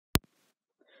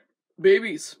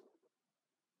Babies.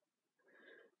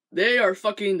 They are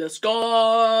fucking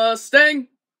disgusting.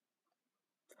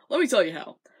 Let me tell you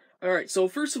how. Alright, so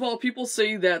first of all, people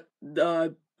say that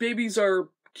babies are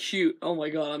cute. Oh my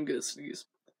god, I'm gonna sneeze.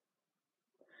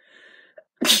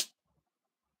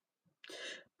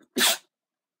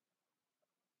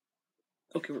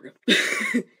 Okay, we're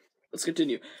good. Let's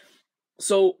continue.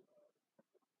 So,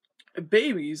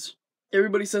 babies,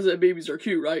 everybody says that babies are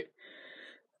cute, right?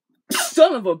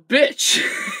 Son of a bitch!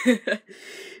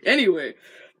 Anyway,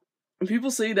 people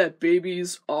say that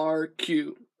babies are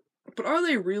cute. But are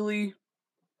they really?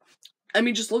 I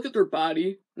mean, just look at their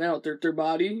body. Now, their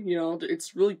body, you know,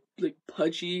 it's really, like,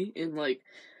 pudgy and, like,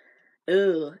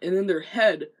 ugh. And then their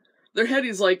head. Their head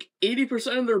is, like,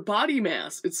 80% of their body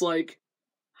mass. It's like,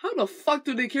 how the fuck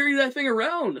do they carry that thing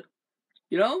around?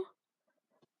 You know?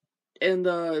 And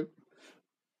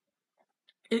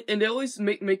they always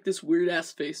make this weird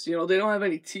ass face. You know, they don't have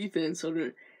any teeth in, so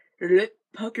their lip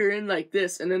pucker in like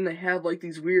this, and then they have like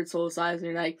these weird soul eyes,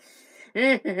 and they're like,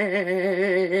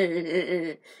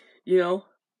 you know.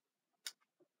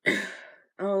 I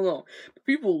don't know. But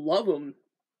people love them.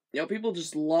 You know, people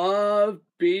just love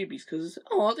babies because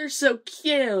oh, they're so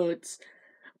cute.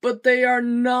 But they are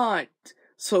not.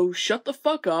 So shut the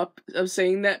fuck up of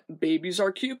saying that babies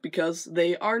are cute because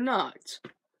they are not.